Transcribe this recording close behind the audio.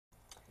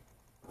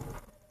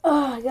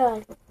Oh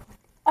god.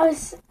 I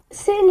was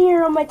sitting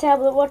here on my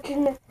tablet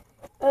watching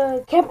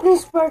Captain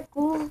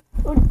Sparkles.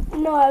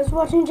 No, I was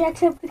watching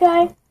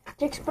Jacksepticeye,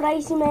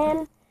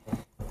 Man,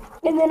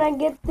 and then I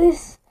get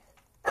this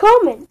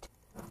comment.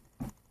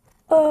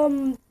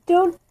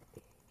 Don't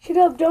shut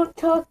up! Don't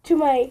talk to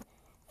my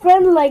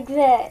friend like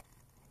that.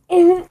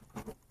 And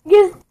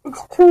yes,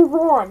 it's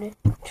Trayvon.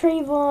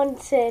 Trayvon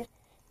said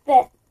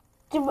that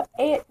to my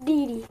Aunt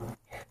Dee Dee.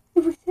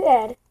 It was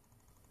sad.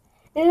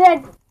 And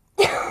I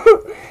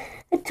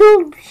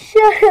told him,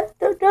 shut up,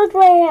 don't talk to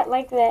my aunt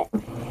like that.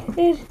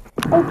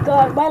 Oh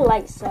god, my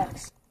light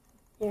sucks.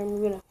 Here,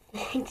 I'm gonna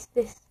fix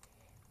this.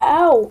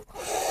 Ow!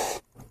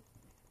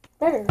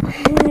 Better.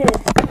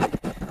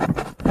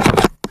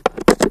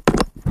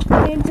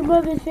 And some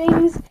other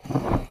things.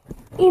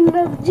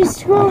 And just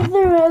scroll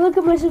through and I look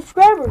at my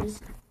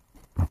subscribers.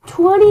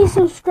 20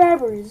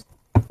 subscribers.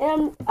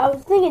 And I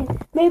was thinking,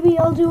 maybe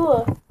I'll do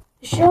a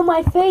show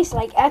my face,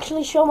 like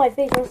actually show my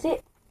face. I'll see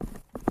it.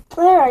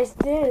 There, it's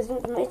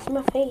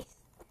my face.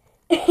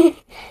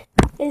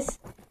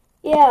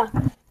 Yeah.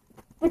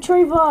 But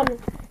Trayvon,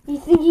 you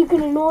think you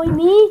can annoy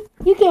me?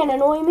 You can't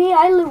annoy me.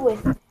 I live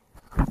with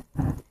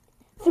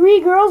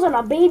 3 girls and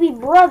a baby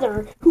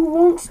brother who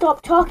won't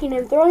stop talking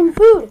and throwing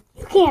food.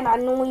 You can't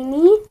annoy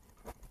me.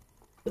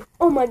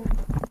 Oh my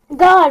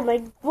god,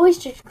 my voice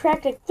just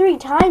cracked like 3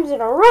 times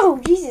in a row.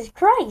 Jesus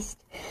Christ.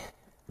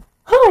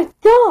 Oh my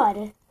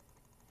god.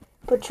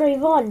 But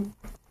Trayvon,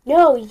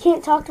 no, you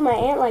can't talk to my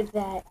aunt like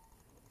that.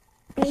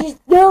 You just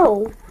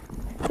no.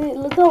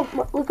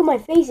 Look at my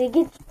face. It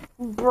gets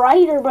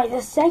brighter by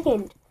the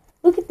second.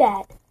 Look at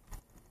that.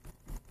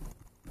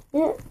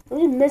 Yeah, I'm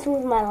just messing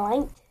with my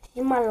light.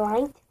 See my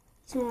light?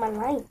 See my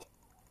light.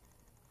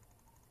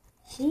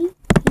 See?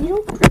 You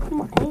don't talk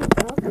my aunt,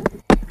 bro.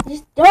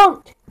 Just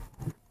don't.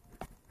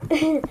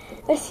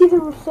 I see the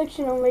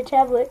reflection on my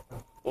tablet,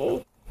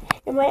 and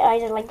my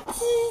eyes are like,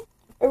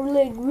 are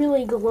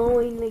really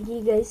glowing, like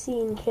you guys see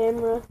in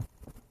camera.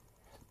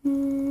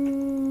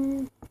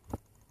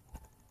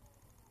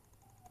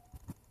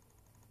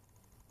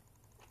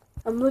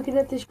 I'm looking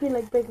at the screen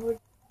like backward.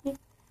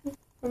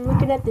 I'm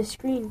looking at the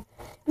screen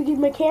because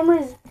my camera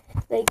is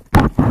like.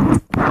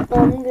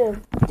 I'm gonna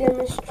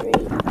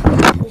demonstrate.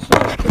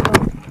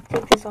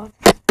 Take this off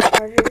the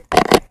charger.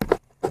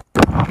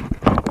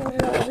 What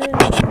did I do?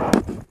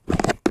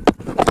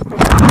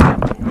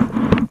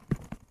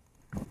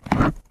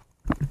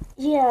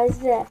 Yeah, is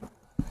that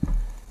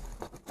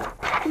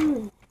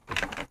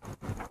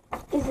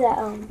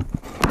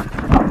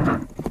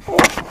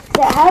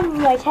I have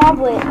my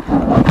tablet.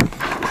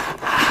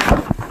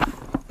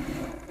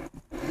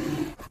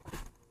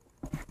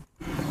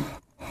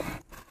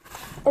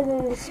 And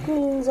then the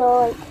screen's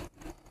all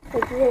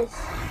like this.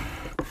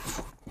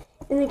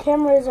 And the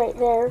camera is right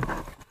there.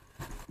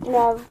 And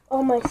I have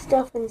all my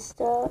stuff and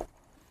stuff.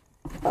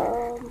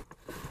 So,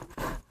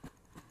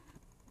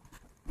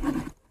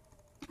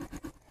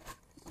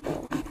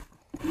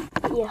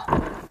 yeah.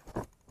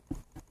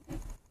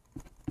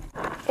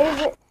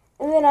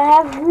 And then I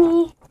have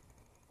me.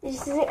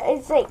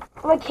 It's like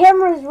my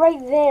camera's right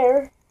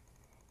there.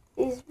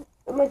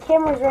 My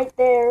camera's right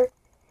there.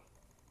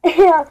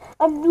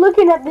 I'm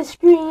looking at the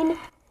screen.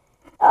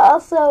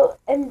 Also,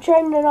 I'm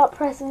trying to not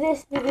press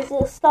this because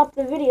it'll stop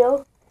the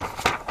video.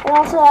 And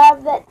also, I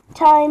have that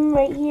time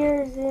right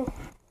here.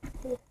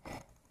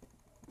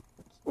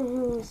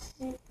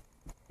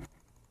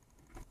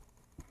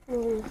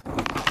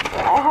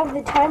 I have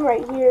the time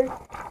right here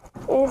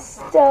and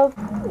stuff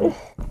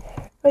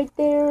right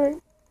there,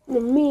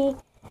 and me,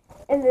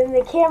 and then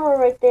the camera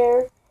right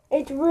there.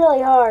 It's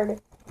really hard.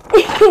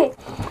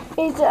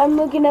 I'm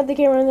looking at the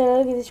camera and then I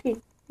look at the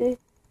screen.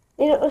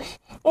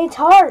 It's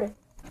hard.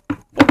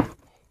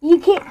 You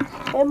can't.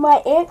 And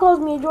my aunt calls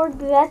me a dork,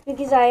 but that's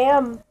because I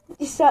am.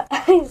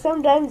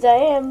 Sometimes I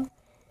am.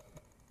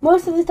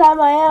 Most of the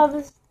time I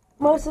am.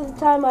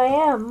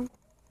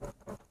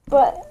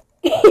 But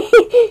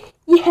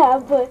yeah,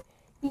 but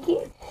you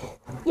can't.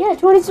 Yeah,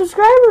 20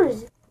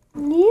 subscribers.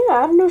 Yeah,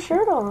 I have no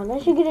shirt on. I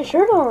should get a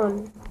shirt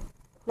on.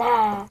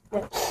 Nah.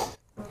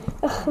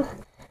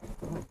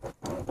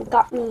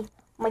 Got me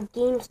my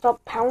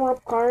GameStop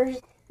power-up cards.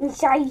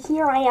 Inside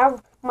here I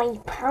have my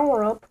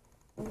power-up.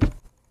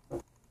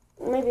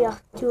 Maybe I'll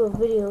do a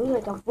video,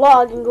 like a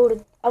vlog, and go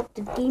out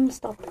to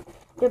GameStop.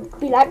 To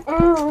be like,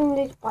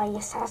 let's buy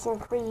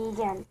Assassin's Creed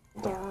and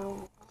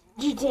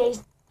GTA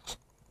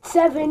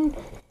 7.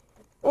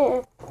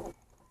 And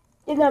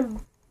then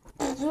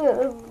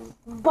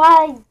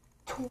buy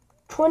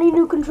 20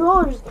 new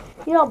controllers.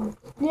 Yeah.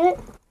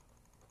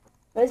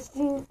 I was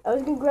gonna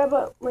grab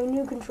up my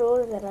new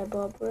controller that I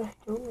bought, but I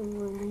don't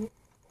remember.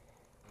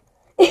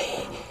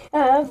 I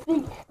have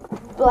the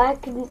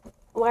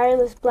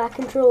wireless black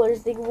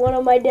controllers. Like one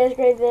on my desk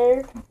right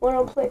there, one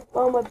on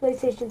my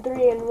PlayStation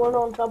 3, and one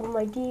on top of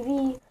my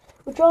TV,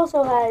 which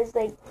also has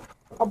like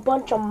a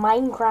bunch of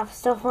Minecraft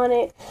stuff on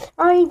it.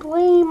 I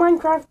play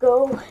Minecraft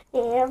Go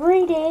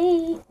every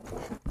day.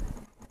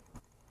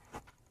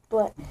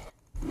 But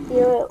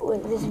you know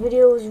what this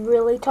video is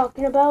really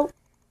talking about?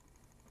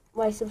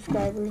 my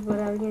subscribers, but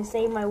I was gonna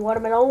say my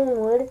watermelon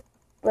would,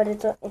 but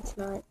it's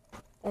not.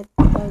 I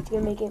was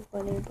gonna make it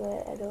funny,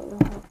 but I don't know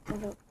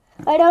how.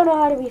 I don't know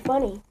how to be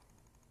funny.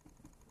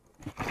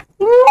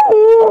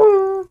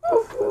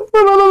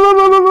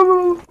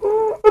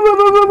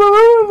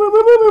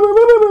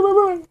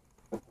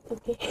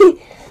 Okay.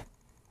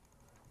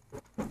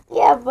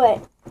 Yeah,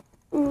 but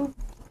 20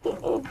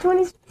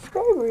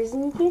 subscribers,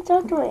 and you can't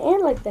talk to my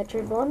aunt like that,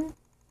 Trayvon.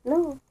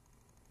 No,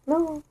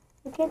 you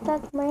can't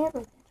talk to my aunt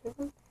like that,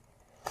 Trayvon.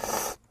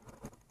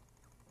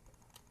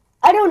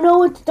 I don't know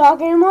what to talk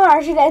anymore.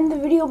 I should end the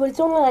video, but it's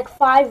only like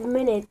 5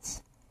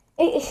 minutes.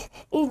 It's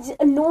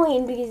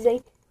annoying because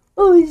like,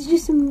 oh, it's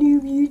just some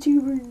noob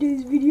YouTuber who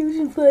does videos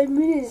in 5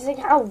 minutes. It's like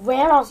how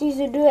Vanos used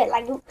to do it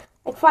like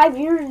 3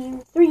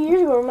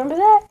 years ago. Remember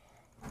that?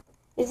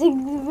 It's like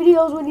the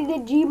videos when he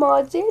did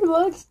Gmod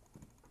Sandbox.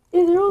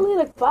 They're only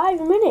like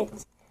 5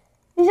 minutes.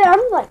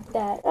 I'm like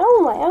that. I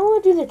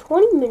want to do the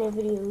 20-minute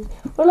videos.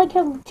 Or like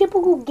how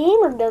typical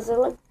gamer does it,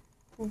 like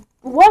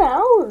 1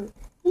 hour.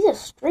 He's a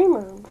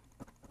streamer.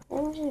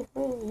 I'm just a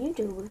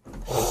YouTuber.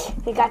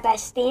 They got that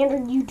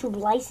standard YouTube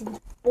license,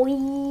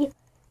 boy.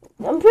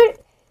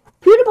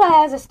 PewDiePie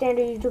has a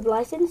standard YouTube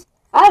license.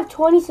 I have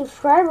 20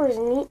 subscribers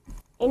and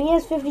he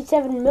has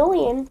 57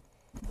 million.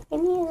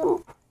 And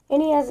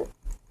he has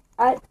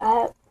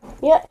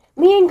yeah,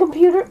 me and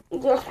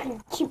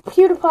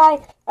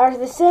PewDiePie are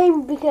the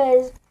same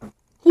because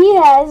he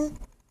has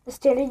a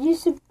standard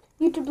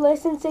YouTube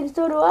license and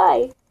so do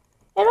I.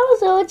 And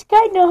also, it's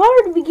kind of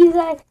hard because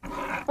I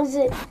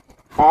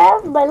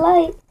have my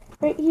light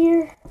right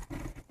here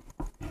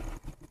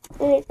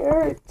and it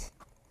hurts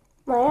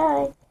my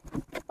eye.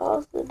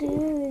 Also,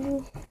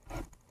 dude.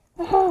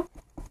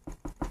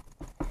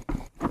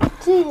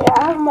 See,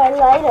 I have my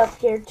light up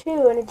here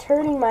too, and it's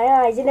hurting my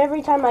eyes. And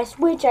every time I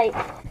switch,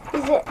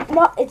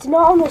 it's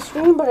not on the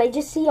screen, but I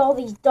just see all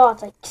these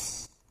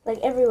dots, like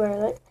everywhere.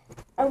 Like,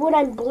 and when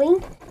I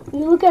blink, you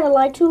look at a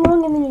light too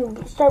long, and then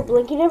you start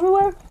blinking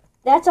everywhere.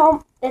 That's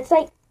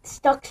like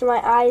stuck to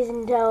my eyes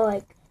until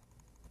like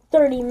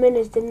 30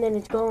 minutes, and then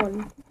it's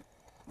gone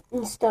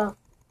and stuff.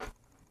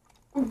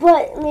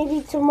 But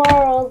maybe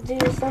tomorrow I'll do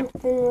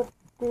something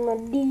with my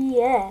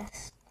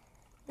DS.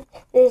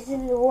 This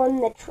is the one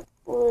that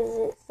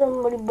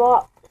somebody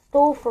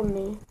stole from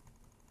me.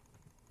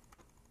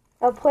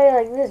 I'll play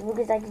like this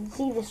because I can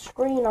see the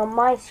screen on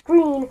my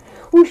screen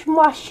with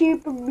my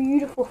super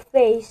beautiful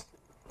face.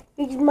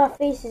 Because my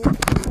face is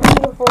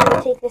beautiful. Let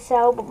me take this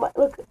out, but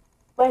look,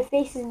 my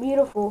face is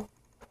beautiful.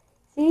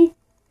 See?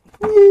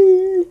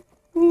 I'm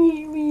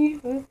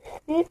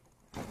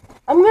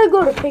gonna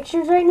go to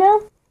pictures right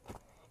now.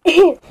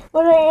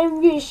 But I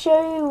am going to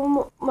show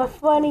you my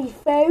funny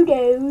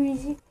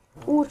photos.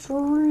 What's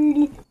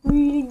really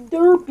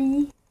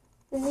derpy.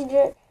 This is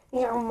just,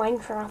 these are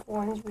Minecraft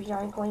ones because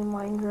I'm playing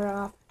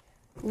Minecraft.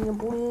 Yeah,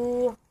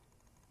 boy.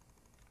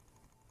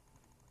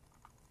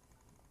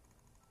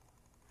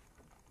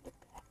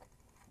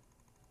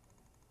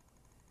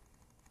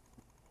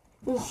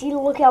 You see,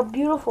 look how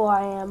beautiful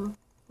I am.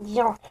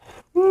 Yeah.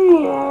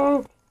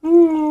 Look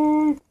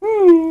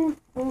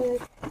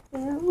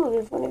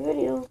at funny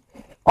videos.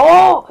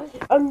 Oh,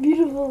 I'm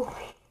beautiful.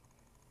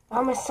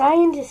 I'm a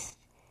scientist.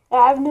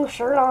 I have no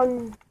shirt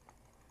on.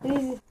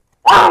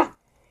 Ah!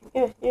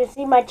 You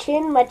see my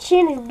chin? My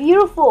chin is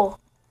beautiful.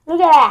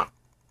 Look at that.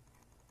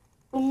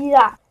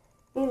 Yeah.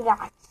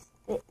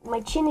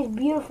 My chin is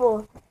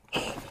beautiful.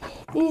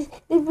 It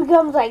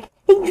becomes like,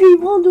 hey,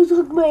 Trayvon, don't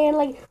look my hand.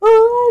 Like, oh,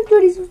 I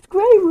have 20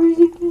 subscribers.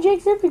 You can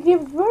check something,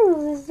 give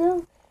photos and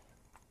stuff.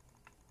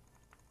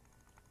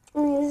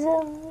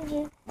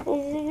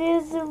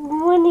 There's some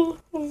money.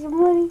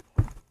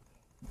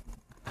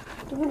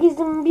 Because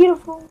I'm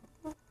beautiful.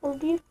 And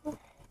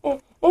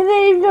then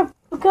it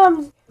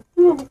becomes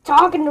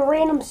talking to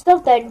random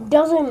stuff that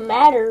doesn't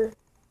matter.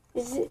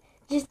 It's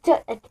just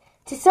to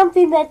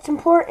something that's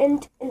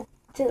important and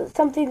to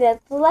something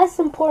that's less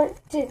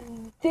important, to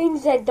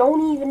things that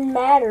don't even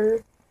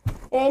matter.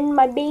 And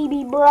my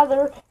baby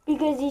brother,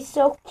 because he's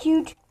so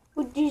cute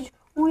with his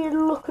weird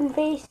looking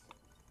face.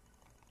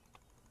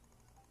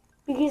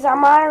 Because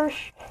I'm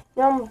Irish.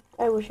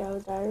 I wish I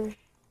was Irish.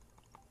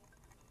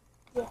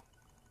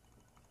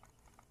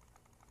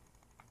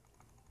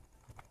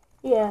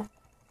 Yeah,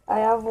 I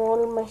have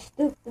one of my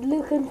stupid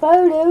looking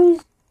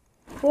photos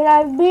when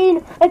I've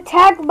been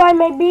attacked by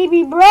my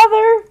baby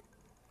brother,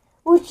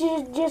 which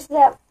is just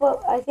that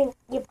photo. I think,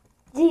 yep,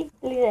 see,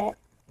 look at that.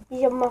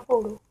 These are my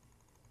photo.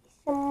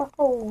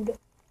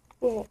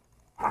 Yeah.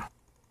 Ah,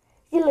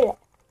 see, look at that.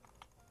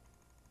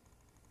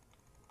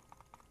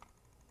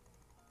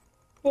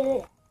 See, look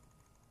at that.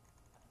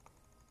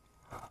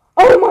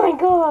 Oh my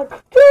god!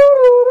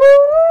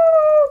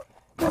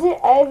 Is it?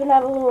 I even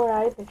have a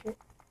Illuminati picture.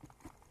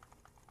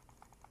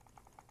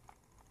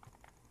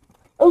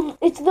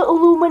 It's the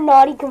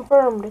Illuminati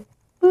confirmed.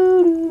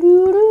 I'm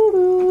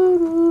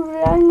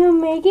gonna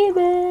make it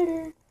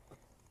better.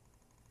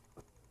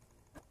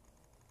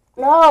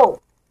 No.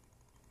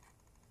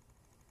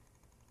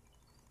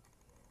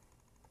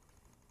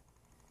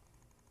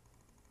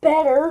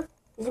 better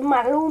is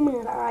my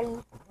Illuminati.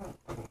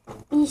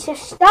 He says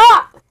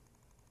stop.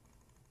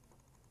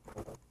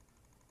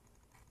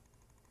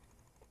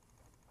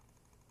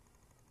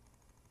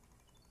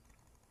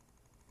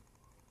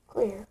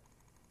 Clear.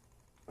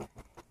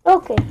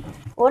 Okay,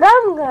 what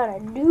I'm gonna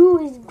do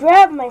is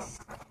grab my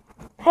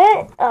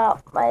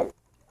my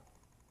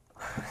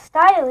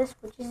stylus,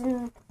 which is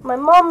in my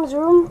mom's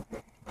room,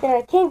 that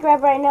I can't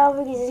grab right now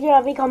because it's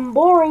gonna become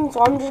boring.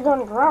 So I'm just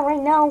gonna draw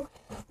right now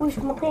with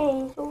my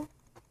pencil.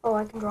 Oh,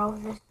 I can draw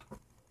with this.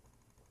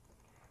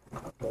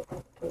 Okay.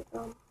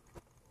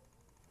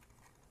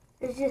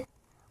 There's just.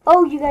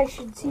 Oh, you guys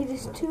should see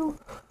this too.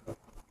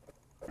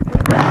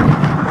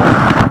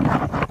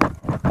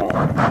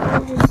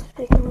 I'm just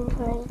picking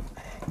my.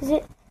 Is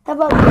it? How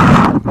about this?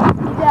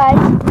 You guys?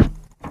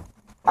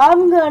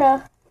 I'm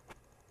gonna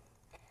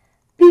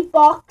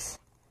beatbox,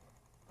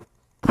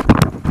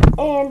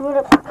 and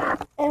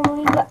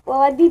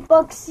while I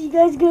beatbox, you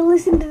guys gonna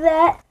listen to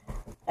that,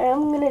 and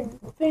I'm gonna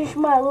finish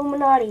my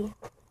Illuminati.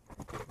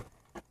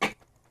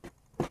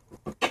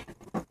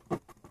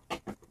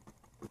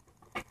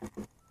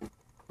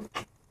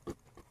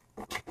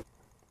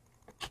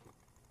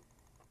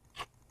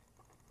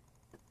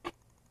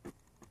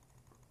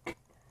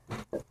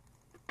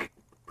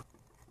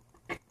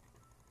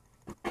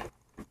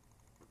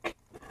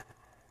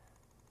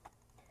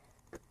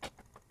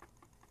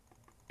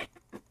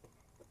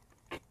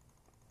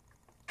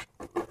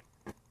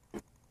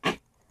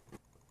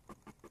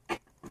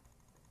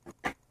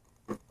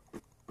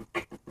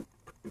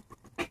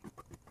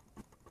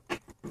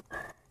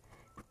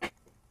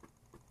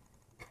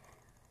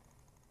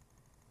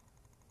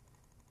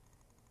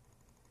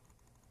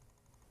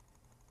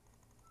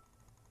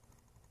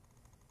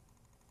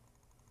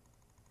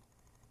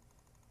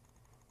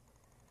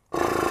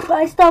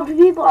 I stopped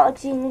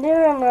beatboxing.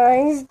 Never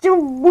mind. It's still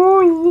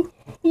boring.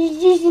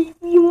 It's just a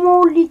few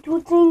more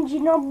little things,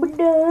 but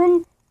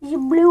done. It's a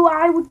blue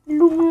eye with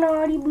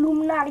Illuminati.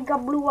 Illuminati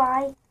got blue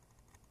eye.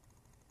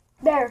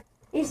 There.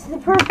 It's the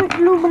perfect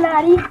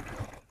Illuminati.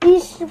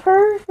 It's the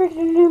perfect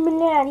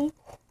Illuminati.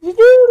 It's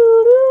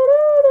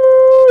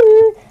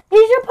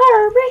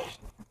perfect.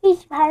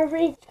 It's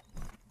perfect.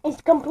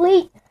 It's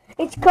complete.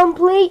 It's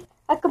complete.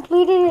 I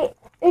completed it.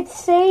 It's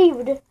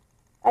saved.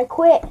 I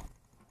quit.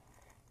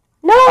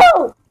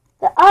 No!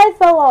 The eye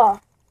fell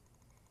off.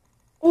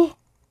 Oh,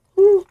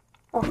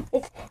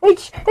 it's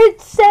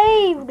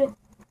saved.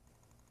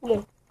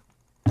 Okay.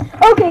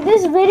 Okay,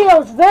 this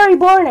video is very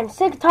boring. I'm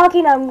sick of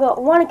talking. I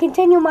want to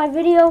continue my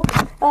video.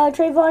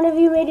 Trayvon, have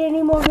you made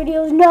any more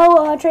videos?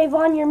 No,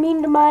 Trayvon, you're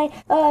mean to my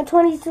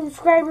 20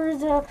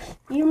 subscribers.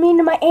 You're mean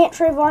to my Aunt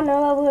Trayvon.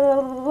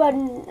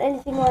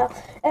 Anything else?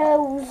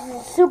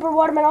 Super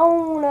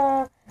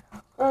Watermelon.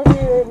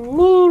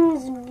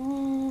 Memes,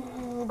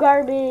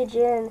 garbage,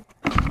 and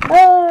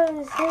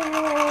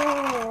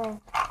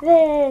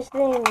this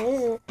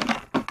thing.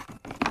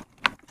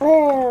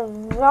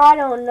 I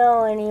don't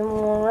know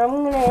anymore.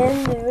 I'm gonna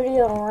end the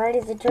video right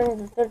as it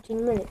turns to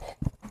 13 minutes.